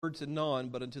to none,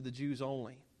 but unto the Jews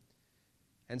only.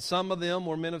 And some of them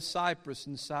were men of Cyprus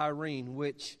and Cyrene,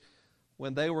 which,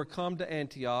 when they were come to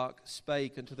Antioch,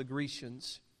 spake unto the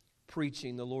Grecians,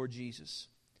 preaching the Lord Jesus.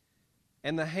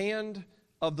 And the hand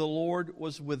of the Lord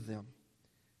was with them,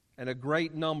 and a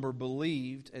great number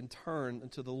believed and turned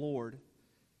unto the Lord.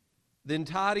 Then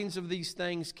tidings of these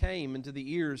things came into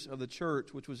the ears of the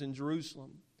church which was in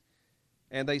Jerusalem.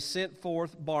 And they sent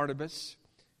forth Barnabas,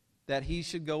 that he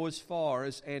should go as far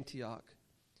as Antioch,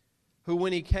 who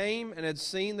when he came and had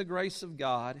seen the grace of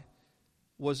God,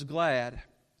 was glad,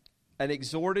 and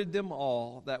exhorted them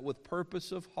all that with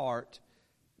purpose of heart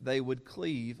they would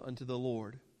cleave unto the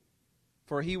Lord.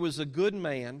 For he was a good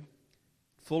man,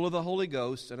 full of the Holy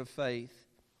Ghost and of faith,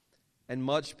 and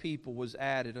much people was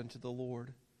added unto the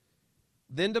Lord.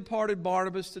 Then departed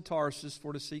Barnabas to Tarsus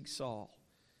for to seek Saul.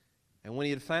 And when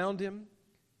he had found him,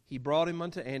 he brought him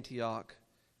unto Antioch.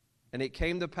 And it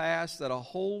came to pass that a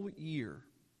whole year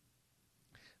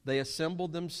they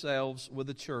assembled themselves with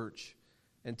the church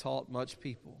and taught much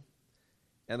people.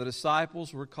 And the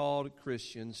disciples were called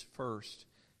Christians first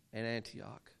in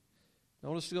Antioch.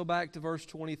 Now let's go back to verse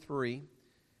 23.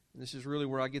 And this is really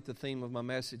where I get the theme of my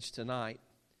message tonight.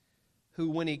 Who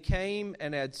when he came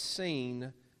and had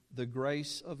seen the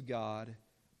grace of God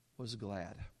was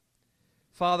glad.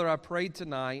 Father, I pray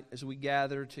tonight as we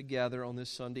gather together on this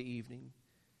Sunday evening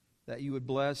that you would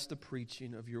bless the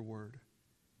preaching of your word.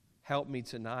 Help me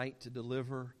tonight to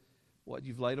deliver what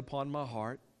you've laid upon my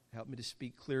heart. Help me to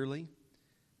speak clearly.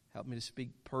 Help me to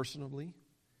speak personally.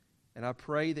 And I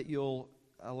pray that you'll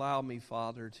allow me,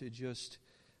 Father, to just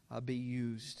be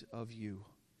used of you.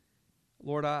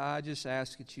 Lord, I just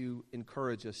ask that you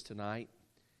encourage us tonight.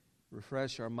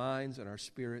 Refresh our minds and our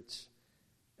spirits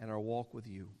and our walk with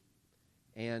you.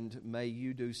 And may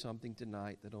you do something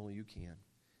tonight that only you can.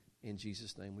 In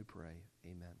Jesus' name we pray.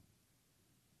 Amen.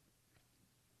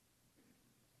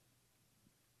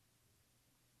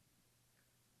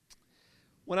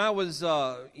 When I was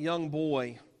a young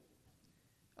boy,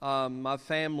 my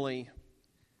family,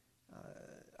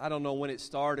 I don't know when it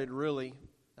started really.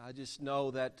 I just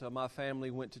know that my family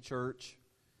went to church.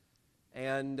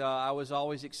 And I was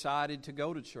always excited to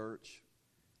go to church.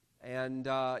 And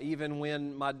even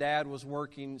when my dad was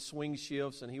working swing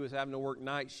shifts and he was having to work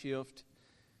night shift,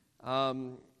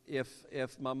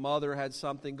 if my mother had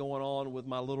something going on with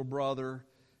my little brother,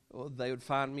 they would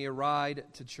find me a ride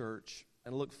to church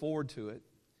and look forward to it.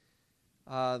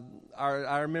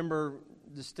 I remember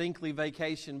distinctly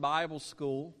Vacation Bible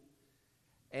School,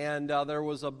 and there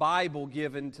was a Bible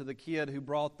given to the kid who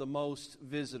brought the most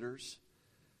visitors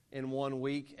in 1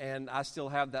 week, and I still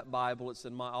have that Bible. It's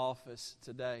in my office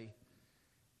today.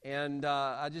 And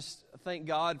I just thank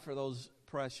God for those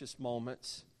precious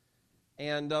moments.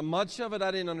 And much of it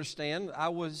I didn't understand.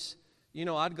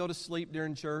 I'd go to sleep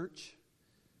during church.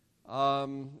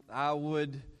 I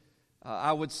would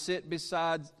sit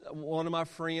beside one of my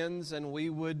friends, and we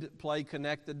would play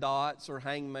Connect the Dots or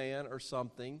Hangman or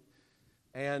something.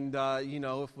 And,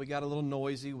 if we got a little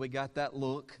noisy, we got that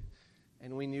look,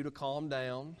 and we knew to calm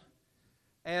down.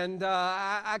 And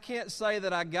I can't say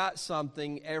that I got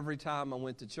something every time I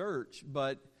went to church,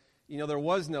 but,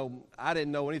 I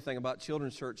didn't know anything about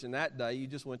children's church in that day. You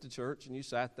just went to church, and you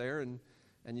sat there, and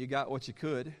you got what you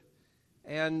could.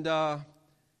 And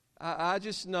I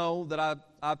just know that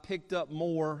I picked up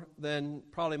more than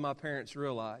probably my parents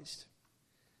realized.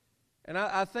 And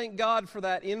I thank God for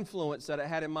that influence that it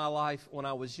had in my life when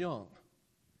I was young.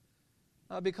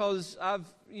 Because I've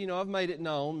made it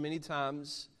known many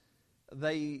times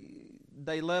they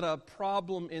let a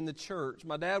problem in the church.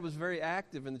 My dad was very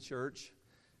active in the church,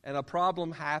 and a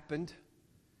problem happened,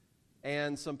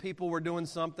 and some people were doing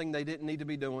something they didn't need to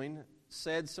be doing,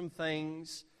 said some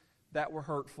things that were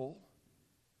hurtful,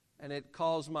 and it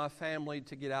caused my family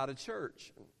to get out of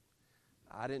church.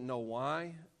 I didn't know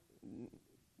why.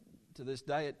 To this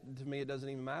day, to me, it doesn't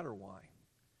even matter why.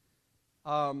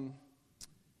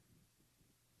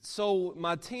 So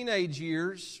my teenage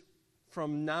years,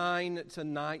 from 9 to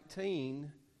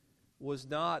 19, was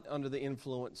not under the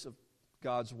influence of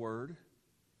God's Word,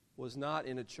 was not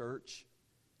in a church.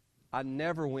 I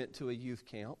never went to a youth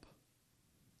camp.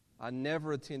 I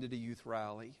never attended a youth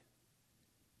rally.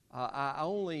 I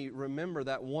only remember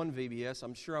that one VBS.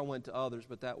 I'm sure I went to others,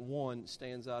 but that one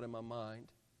stands out in my mind.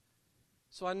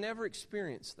 So I never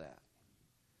experienced that.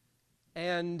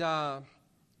 And I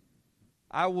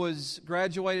was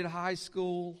graduated high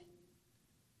school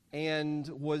and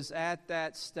was at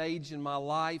that stage in my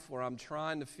life where I'm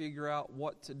trying to figure out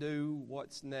what to do,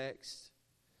 what's next.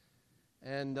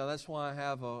 And that's why I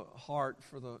have a heart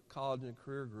for the college and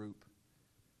career group.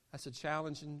 That's a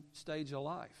challenging stage of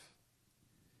life.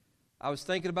 I was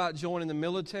thinking about joining the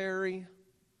military.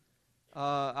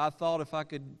 I thought if I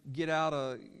could get out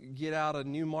of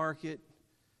Newmarket,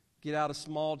 get out of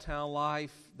small town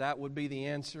life, that would be the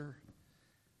answer.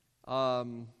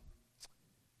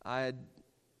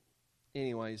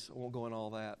 Anyways, I won't go into all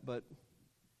that, but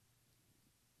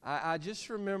I just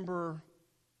remember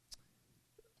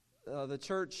the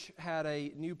church had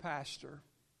a new pastor,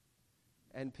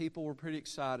 and people were pretty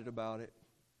excited about it.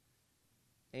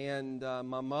 And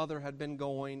my mother had been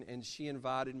going, and she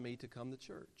invited me to come to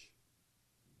church.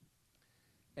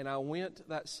 And I went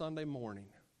that Sunday morning.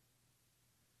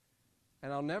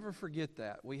 And I'll never forget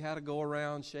that. We had a go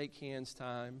around, shake hands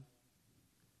time,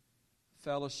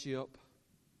 fellowship,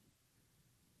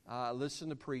 listen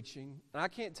to preaching. And I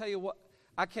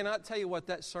cannot tell you what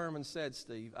that sermon said,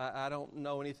 Steve. I don't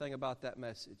know anything about that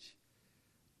message.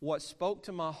 What spoke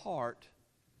to my heart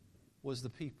was the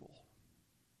people.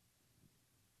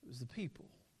 It was the people.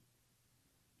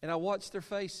 And I watched their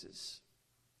faces.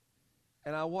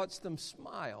 And I watched them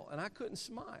smile. And I couldn't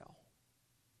smile.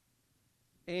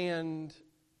 And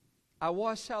I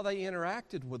watched how they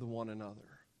interacted with one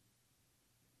another.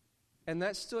 And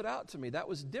that stood out to me. That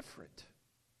was different.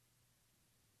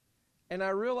 And I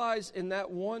realized in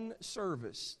that one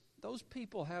service, those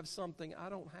people have something I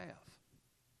don't have.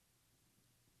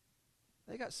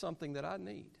 They got something that I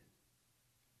need.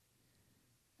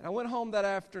 And I went home that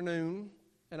afternoon,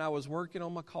 and I was working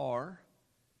on my car.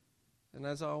 And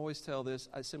as I always tell this,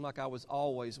 it seemed like I was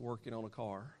always working on a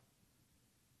car.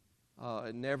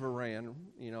 It never ran,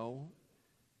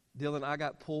 Dylan, I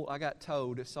got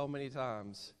towed so many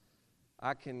times.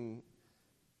 I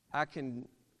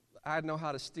know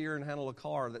how to steer and handle a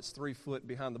car that's 3 foot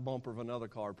behind the bumper of another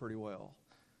car pretty well.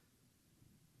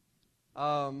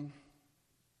 And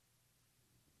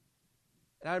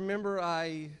I remember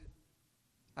I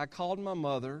called my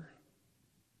mother,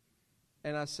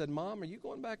 and I said, Mom, are you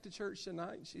going back to church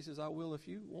tonight? And she says, I will if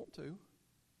you want to.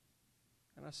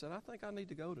 And I said, I think I need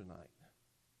to go tonight.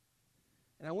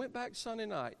 And I went back Sunday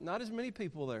night. Not as many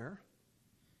people there,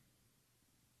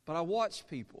 but I watched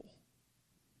people.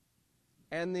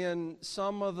 And then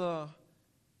some of the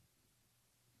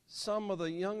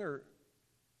younger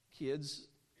kids,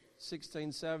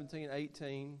 16, 17,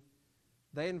 18,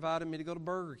 they invited me to go to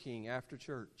Burger King after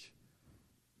church.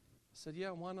 I said,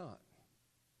 yeah, why not?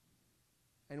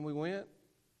 And we went,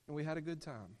 and we had a good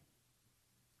time.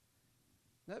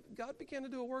 God began to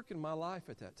do a work in my life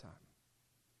at that time.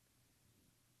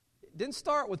 It didn't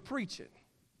start with preaching.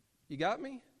 You got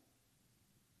me?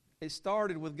 It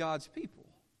started with God's people.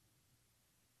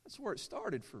 That's where it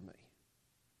started for me.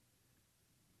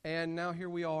 And now here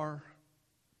we are,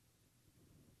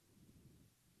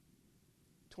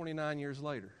 29 years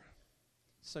later.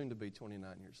 Soon to be 29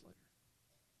 years later.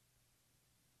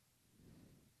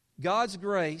 God's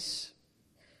grace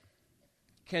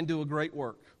can do a great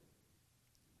work.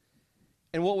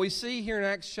 And what we see here in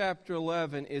Acts chapter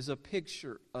 11 is a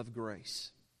picture of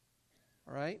grace.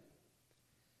 All right?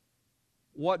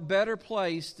 What better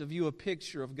place to view a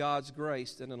picture of God's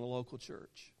grace than in a local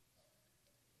church?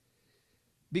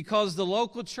 Because the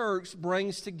local church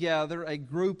brings together a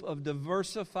group of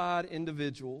diversified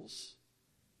individuals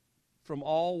from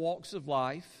all walks of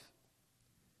life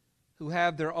who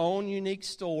have their own unique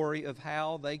story of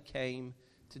how they came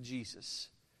to Jesus.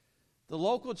 The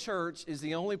local church is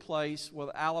the only place where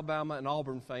Alabama and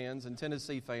Auburn fans and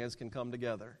Tennessee fans can come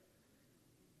together.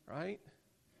 Right?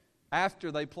 After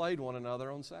they played one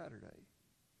another on Saturday.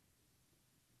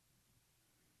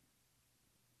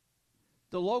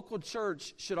 The local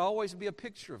church should always be a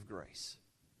picture of grace.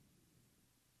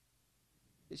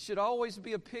 It should always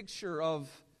be a picture of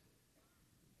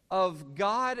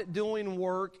God doing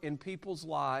work in people's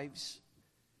lives.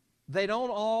 They don't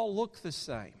all look the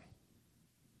same.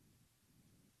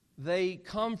 They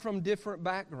come from different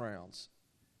backgrounds.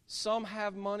 Some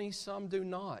have money, some do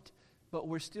not. But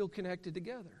we're still connected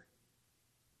together.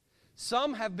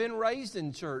 Some have been raised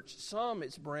in church. Some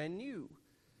it's brand new.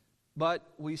 But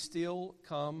we still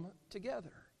come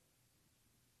together.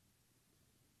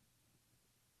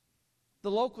 The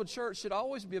local church should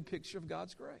always be a picture of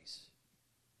God's grace.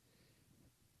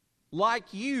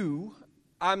 Like you,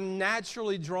 I'm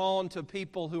naturally drawn to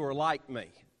people who are like me.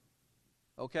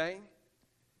 Okay?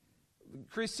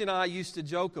 Christy and I used to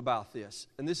joke about this,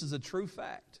 and this is a true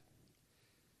fact.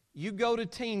 You go to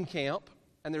teen camp,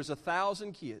 and there's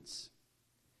 1,000 kids.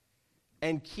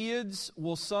 And kids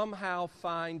will somehow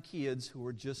find kids who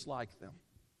are just like them.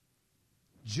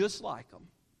 Just like them.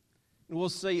 And we'll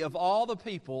see, of all the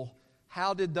people,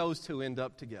 how did those two end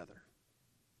up together?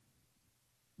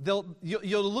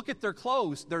 You'll look at their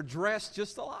clothes. They're dressed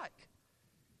just alike.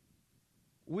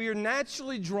 We are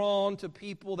naturally drawn to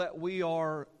people that we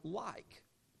are like.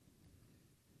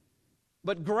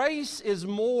 But grace is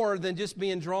more than just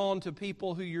being drawn to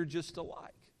people who you're just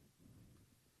alike.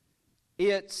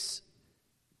 It's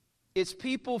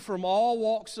people from all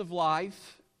walks of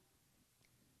life,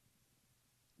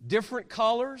 different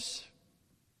colors,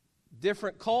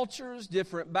 different cultures,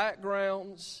 different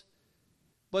backgrounds,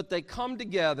 but they come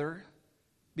together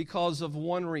because of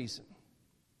one reason.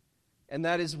 And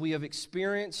that is we have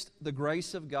experienced the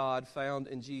grace of God found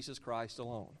in Jesus Christ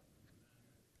alone.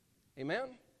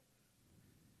 Amen?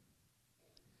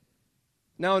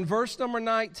 Now in verse number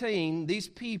 19, these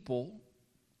people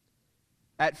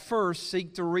at first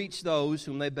seek to reach those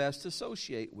whom they best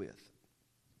associate with.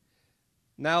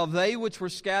 Now they which were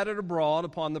scattered abroad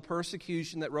upon the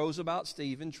persecution that rose about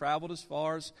Stephen traveled as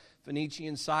far as Phoenicia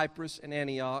and Cyprus and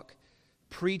Antioch,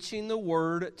 preaching the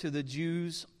word to the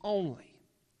Jews only.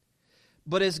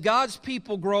 But as God's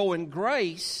people grow in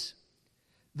grace,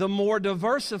 the more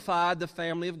diversified the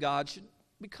family of God should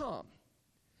become.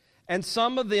 And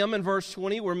some of them, in verse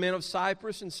 20, were men of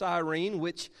Cyprus and Cyrene,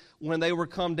 which, when they were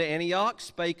come to Antioch,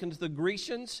 spake unto the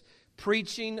Grecians,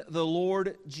 preaching the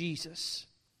Lord Jesus.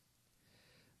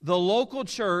 The local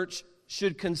church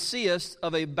should consist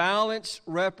of a balanced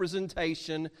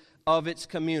representation of its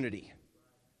community.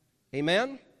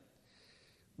 Amen?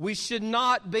 We should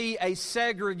not be a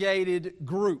segregated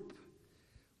group.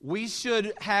 We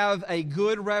should have a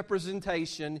good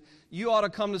representation. You ought to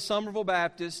come to Somerville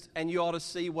Baptist and you ought to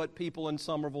see what people in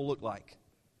Somerville look like.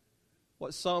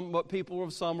 What people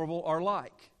of Somerville are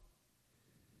like.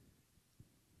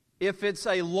 If it's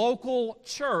a local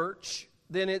church,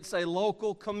 then it's a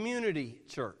local community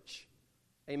church.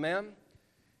 Amen?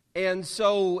 And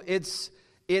so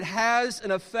it has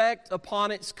an effect upon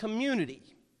its community.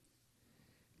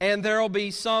 And there will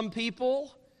be some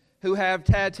people who have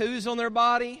tattoos on their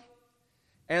body,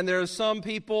 and there are some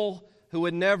people who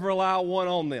would never allow one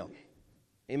on them.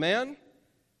 Amen?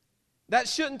 That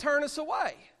shouldn't turn us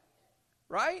away,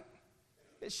 right?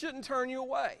 It shouldn't turn you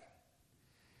away.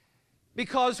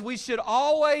 Because we should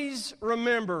always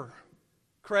remember,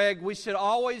 Craig, we should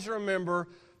always remember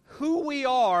who we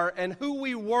are and who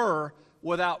we were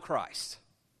without Christ.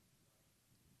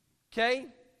 Okay?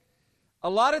 A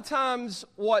lot of times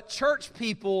what church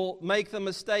people make the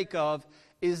mistake of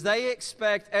is they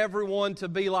expect everyone to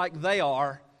be like they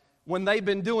are when they've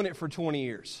been doing it for 20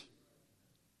 years.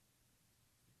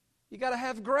 You got to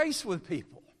have grace with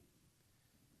people.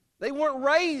 Maybe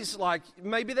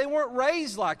they weren't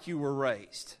raised like you were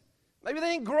raised. Maybe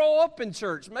they didn't grow up in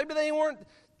church. Maybe they weren't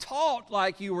taught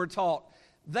like you were taught.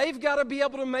 They've got to be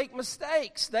able to make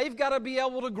mistakes. They've got to be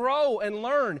able to grow and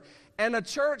learn. And a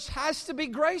church has to be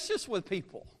gracious with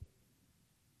people.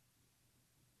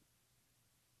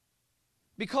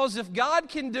 Because if God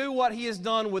can do what He has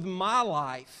done with my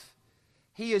life,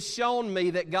 He has shown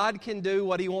me that God can do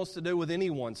what He wants to do with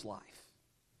anyone's life.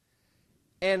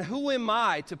 And who am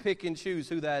I to pick and choose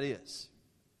who that is?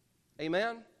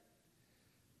 Amen?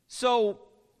 So,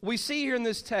 we see here in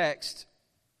this text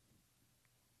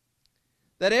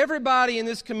that everybody in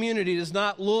this community does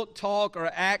not look, talk,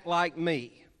 or act like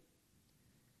me.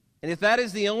 And if that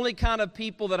is the only kind of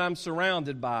people that I'm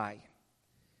surrounded by,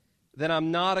 then I'm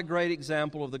not a great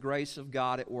example of the grace of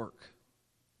God at work.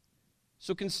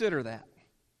 So consider that.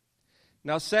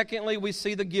 Now, secondly, we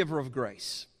see the giver of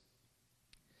grace.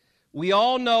 We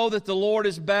all know that the Lord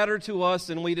is better to us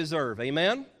than we deserve.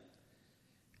 Amen?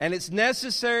 And it's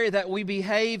necessary that we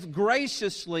behave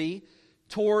graciously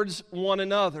towards one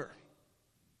another.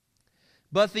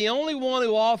 But the only one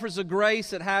who offers a grace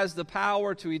that has the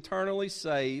power to eternally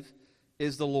save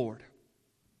is the Lord.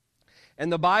 And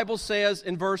the Bible says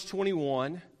in verse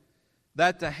 21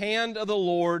 that the hand of the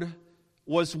Lord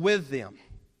was with them,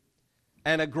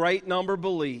 and a great number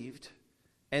believed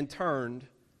and turned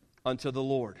unto the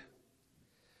Lord.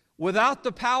 Without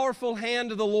the powerful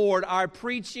hand of the Lord, our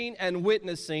preaching and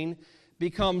witnessing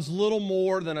becomes little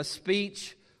more than a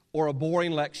speech or a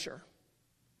boring lecture.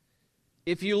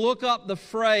 If you look up the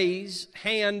phrase,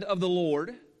 hand of the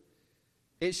Lord,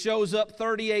 it shows up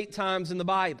 38 times in the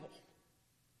Bible.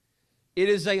 It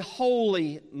is a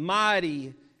holy,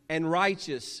 mighty, and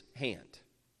righteous hand.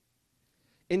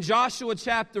 In Joshua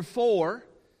chapter 4,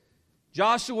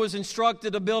 Joshua was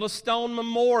instructed to build a stone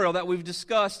memorial that we've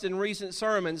discussed in recent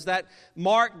sermons that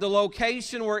marked the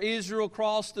location where Israel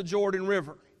crossed the Jordan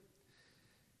River.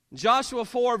 Joshua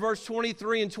 4, verse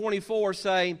 23 and 24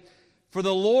 say, "For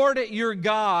the Lord your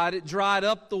God dried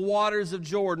up the waters of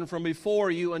Jordan from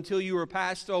before you until you were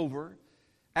passed over,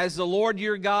 as the Lord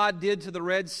your God did to the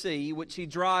Red Sea, which he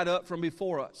dried up from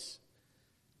before us,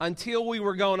 until we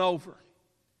were gone over,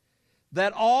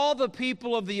 that all the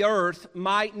people of the earth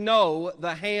might know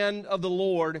the hand of the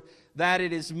Lord, that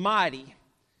it is mighty,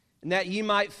 and that ye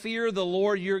might fear the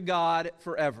Lord your God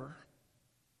forever.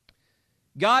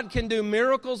 God can do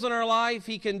miracles in our life.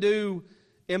 He can do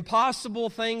impossible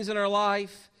things in our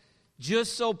life,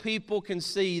 just so people can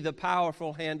see the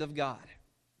powerful hand of God.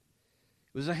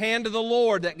 It was the hand of the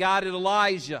Lord that guided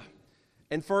Elijah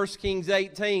in 1 Kings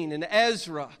 18, and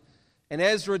Ezra in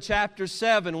Ezra chapter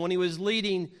 7 when he was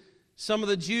leading some of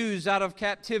the Jews out of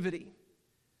captivity.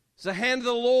 It's the hand of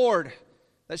the Lord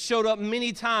that showed up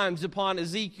many times upon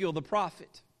Ezekiel the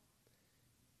prophet.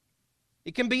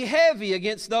 It can be heavy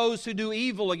against those who do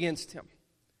evil against him.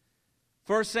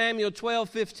 1 Samuel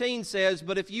 12:15 says,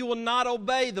 "But if you will not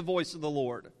obey the voice of the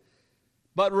Lord,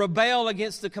 but rebel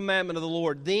against the commandment of the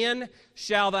Lord, then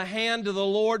shall the hand of the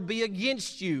Lord be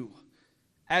against you,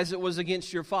 as it was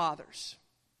against your fathers."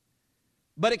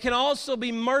 But it can also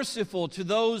be merciful to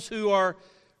those who are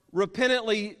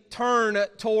repentantly turned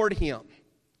toward him.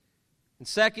 In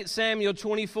 2 Samuel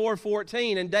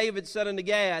 24:14, "And David said unto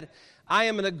Gad, I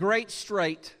am in a great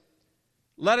strait.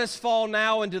 Let us fall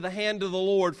now into the hand of the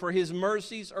Lord, for his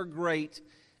mercies are great,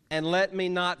 and let me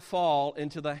not fall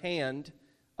into the hand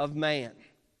of man."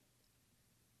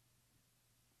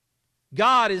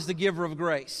 God is the giver of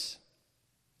grace.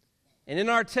 And in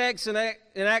our text in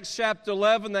Acts chapter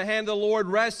 11, the hand of the Lord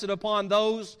rested upon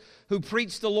those who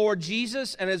preached the Lord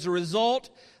Jesus, and as a result,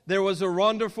 there was a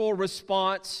wonderful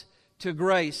response to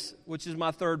grace, which is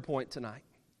my third point tonight.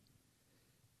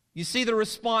 You see the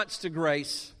response to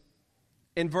grace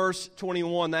in verse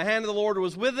 21. "The hand of the Lord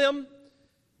was with them,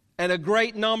 and a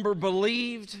great number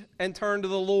believed and turned to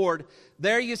the Lord."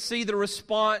 There you see the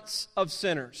response of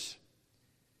sinners.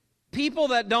 People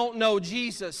that don't know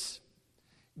Jesus,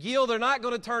 Gil, they're not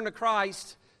going to turn to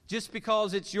Christ just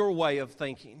because it's your way of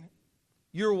thinking,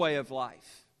 your way of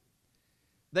life.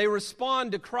 They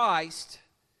respond to Christ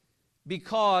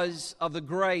because of the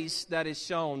grace that is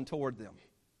shown toward them.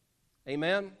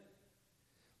 Amen?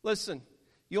 Listen,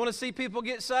 you want to see people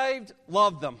get saved?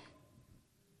 Love them.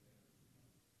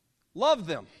 Love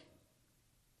them.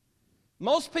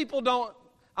 Most people don't,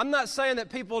 I'm not saying that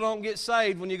people don't get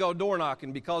saved when you go door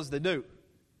knocking, because they do.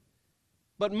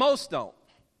 But most don't.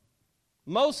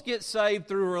 Most get saved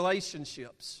through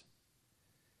relationships.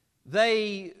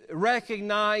 They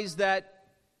recognize that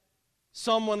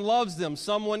someone loves them,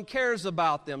 someone cares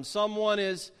about them, someone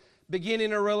is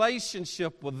beginning a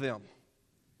relationship with them.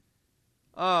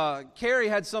 Carrie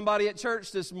had somebody at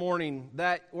church this morning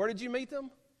where did you meet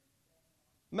them?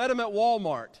 Met him at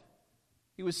Walmart.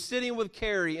 He was sitting with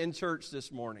Carrie in church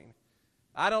this morning.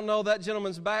 I don't know that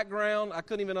gentleman's background. I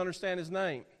couldn't even understand his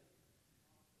name.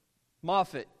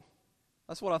 Moffitt.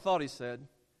 That's what I thought he said.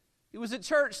 He was at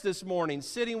church this morning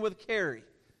sitting with Carrie.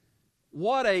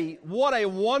 What a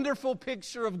wonderful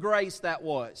picture of grace that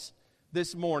was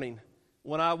this morning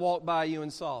when I walked by you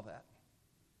and saw that.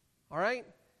 All right?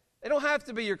 They don't have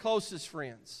to be your closest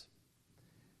friends.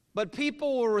 But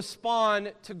people will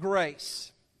respond to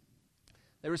grace.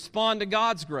 They respond to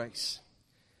God's grace.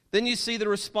 Then you see the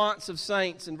response of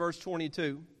saints in verse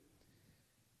 22.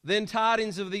 "Then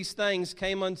tidings of these things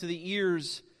came unto the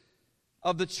ears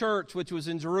of the church which was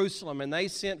in Jerusalem, and they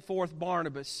sent forth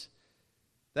Barnabas,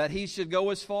 that he should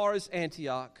go as far as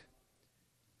Antioch,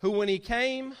 who when he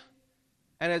came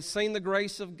and had seen the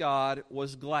grace of God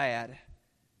was glad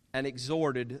and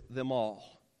exhorted them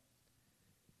all."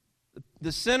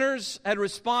 The sinners had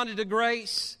responded to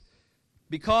grace.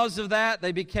 Because of that,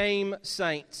 they became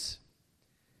saints.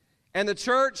 And the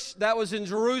church that was in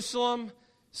Jerusalem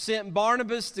sent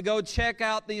Barnabas to go check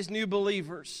out these new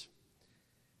believers.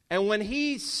 And when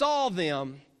he saw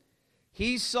them,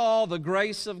 he saw the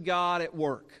grace of God at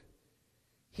work.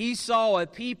 He saw a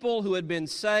people who had been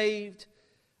saved,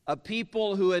 a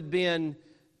people who had been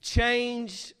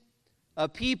changed, a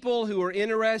people who were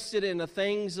interested in the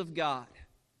things of God.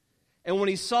 And when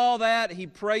he saw that, he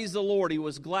praised the Lord. He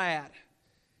was glad.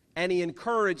 And he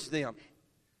encouraged them.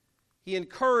 He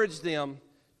encouraged them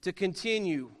to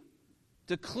continue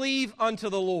to cleave unto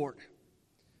the Lord.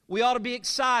 We ought to be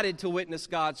excited to witness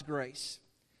God's grace.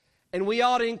 And we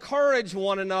ought to encourage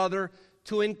one another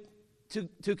to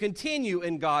continue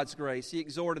in God's grace. He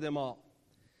exhorted them all.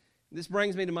 This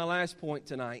brings me to my last point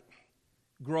tonight,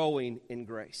 growing in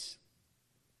grace.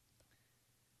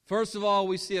 First of all,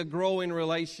 we see a growing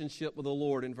relationship with the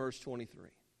Lord in verse 23.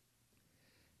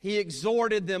 He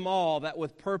exhorted them all that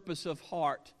with purpose of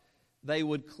heart they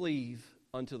would cleave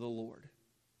unto the Lord.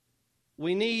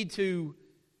 We need to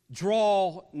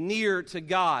draw near to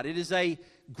God. It is a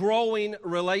growing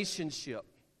relationship.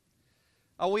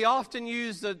 We often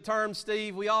use the term,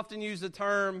 Steve,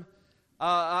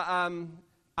 I'm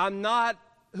not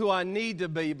who I need to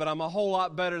be, but I'm a whole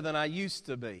lot better than I used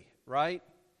to be, right?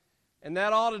 And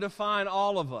that ought to define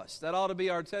all of us. That ought to be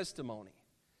our testimony.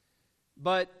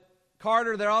 But,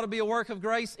 Carter, there ought to be a work of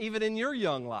grace even in your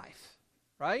young life,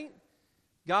 right?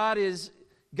 God is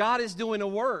doing a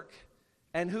work,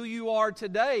 and who you are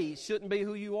today shouldn't be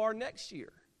who you are next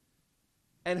year.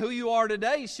 And who you are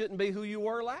today shouldn't be who you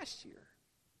were last year,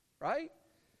 right?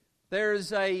 There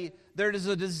is a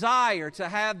desire to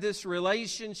have this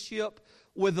relationship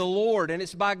with the Lord, and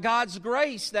it's by God's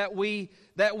grace that we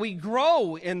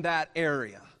grow in that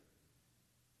area.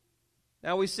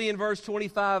 Now we see in verse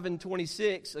 25 and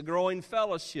 26 a growing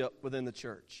fellowship within the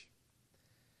church.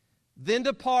 Then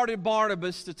departed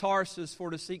Barnabas to Tarsus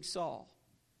for to seek Saul.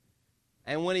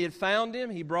 And when he had found him,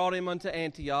 he brought him unto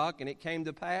Antioch, and it came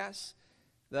to pass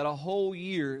that a whole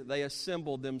year they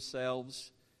assembled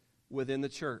themselves within the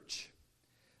church.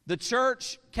 The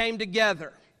church came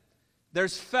together.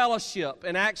 There's fellowship.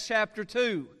 In Acts chapter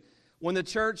 2, when the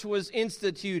church was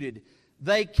instituted,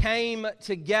 they came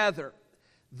together.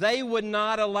 They would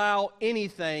not allow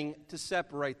anything to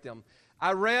separate them.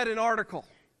 I read an article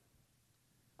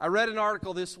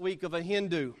this week of a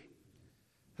Hindu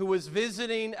who was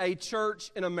visiting a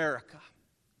church in America.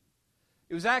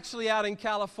 It was actually out in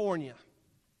California.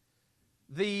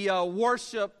 The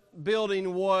worship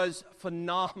building was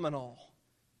phenomenal.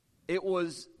 It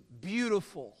was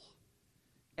beautiful.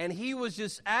 And he was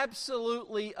just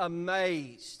absolutely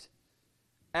amazed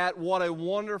at what a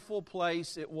wonderful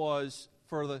place it was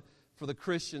for the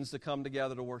Christians to come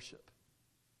together to worship.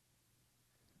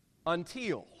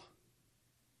 Until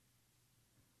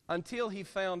he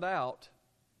found out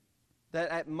that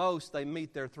at most they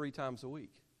meet there 3 times a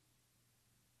week.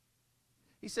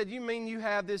 He said, "You mean you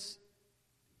have this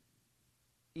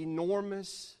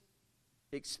enormous,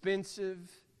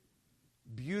 expensive,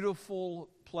 beautiful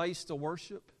place to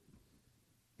worship,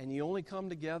 and you only come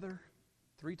together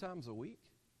 3 times a week?"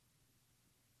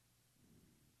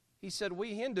 He said,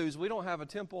 "We Hindus, we don't have a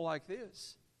temple like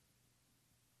this.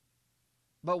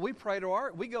 But we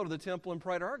go to the temple and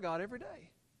pray to our God every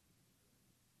day."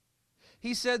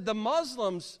 He said, "The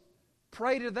Muslims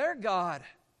pray to their God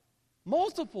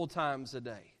multiple times a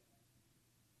day."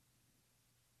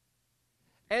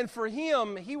 And for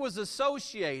him, he was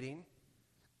associating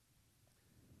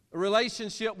a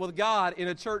relationship with God in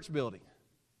a church building.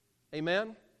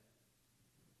 Amen?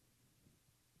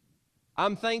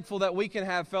 I'm thankful that we can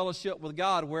have fellowship with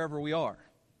God wherever we are.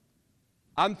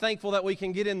 I'm thankful that we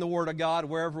can get in the Word of God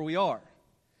wherever we are.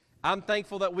 I'm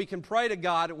thankful that we can pray to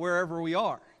God wherever we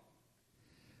are.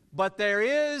 But there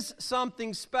is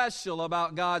something special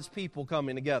about God's people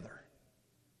coming together.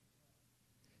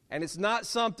 And it's not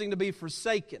something to be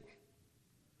forsaken.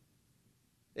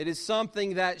 It is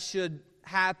something that should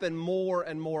happen more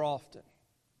and more often.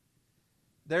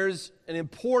 There's an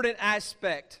important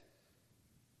aspect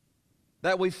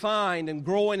that we find in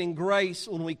growing in grace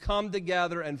when we come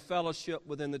together and fellowship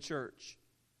within the church.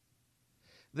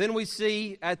 Then we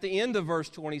see at the end of verse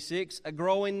 26 a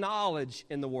growing knowledge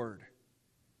in the Word.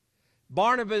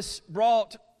 Barnabas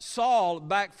brought Saul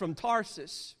back from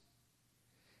Tarsus,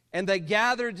 and they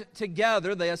gathered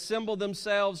together, they assembled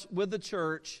themselves with the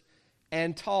church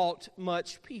and taught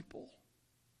much people.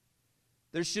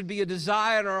 There should be a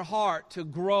desire in our heart to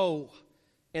grow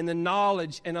in the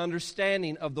knowledge and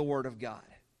understanding of the Word of God.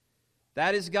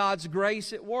 That is God's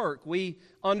grace at work. We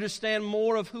understand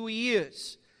more of who He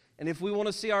is. And if we want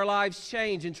to see our lives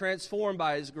change and transformed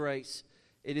by His grace,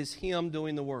 it is Him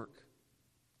doing the work.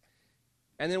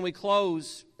 And then we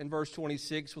close in verse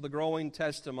 26 with a growing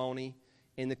testimony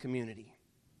in the community.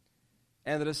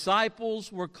 And the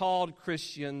disciples were called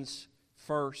Christians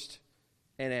first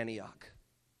in Antioch.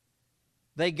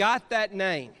 They got that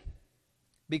name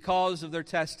because of their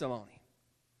testimony.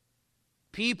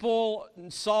 People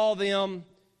saw them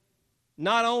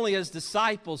not only as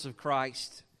disciples of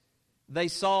Christ, they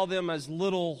saw them as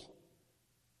little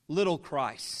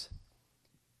Christs.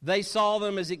 They saw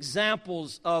them as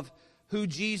examples of who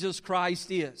Jesus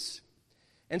Christ is.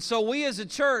 And so we as a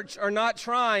church are not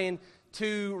trying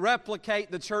to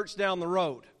replicate the church down the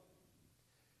road.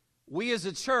 We as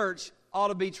a church ought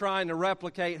to be trying to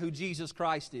replicate who Jesus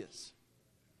Christ is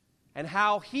and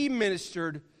how He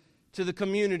ministered to the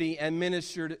community and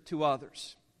ministered to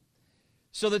others.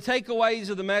 So the takeaways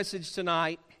of the message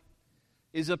tonight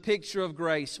is a picture of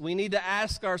grace. We need to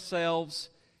ask ourselves,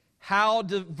 how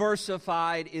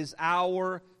diversified is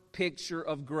our picture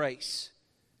of grace?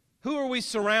 Who are we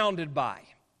surrounded by?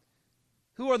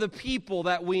 Who are the people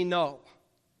that we know?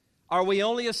 Are we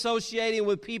only associating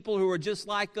with people who are just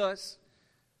like us?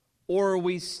 Or are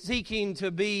we seeking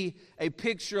to be a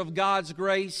picture of God's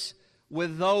grace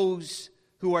with those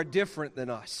who are different than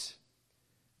us,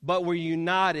 but we're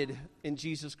united in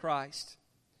Jesus Christ?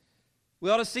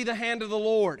 We ought to see the hand of the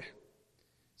Lord.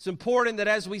 It's important that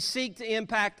as we seek to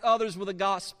impact others with the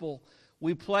gospel,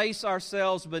 we place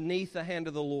ourselves beneath the hand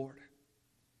of the Lord.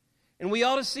 And we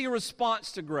ought to see a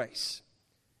response to grace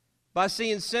by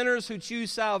seeing sinners who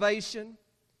choose salvation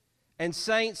and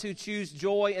saints who choose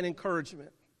joy and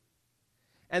encouragement.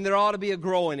 And there ought to be a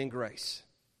growing in grace.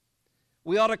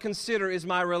 We ought to consider, is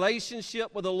my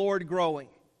relationship with the Lord growing?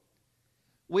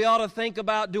 We ought to think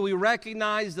about, do we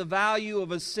recognize the value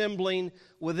of assembling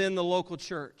within the local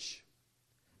church?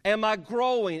 Am I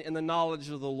growing in the knowledge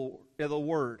of the Lord, of the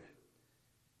Word?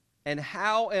 And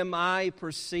how am I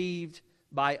perceived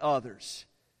by others?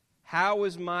 How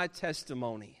is my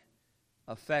testimony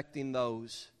affecting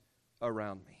those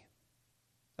around me?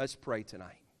 Let's pray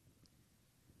tonight.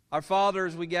 Our Father,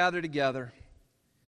 as we gather together,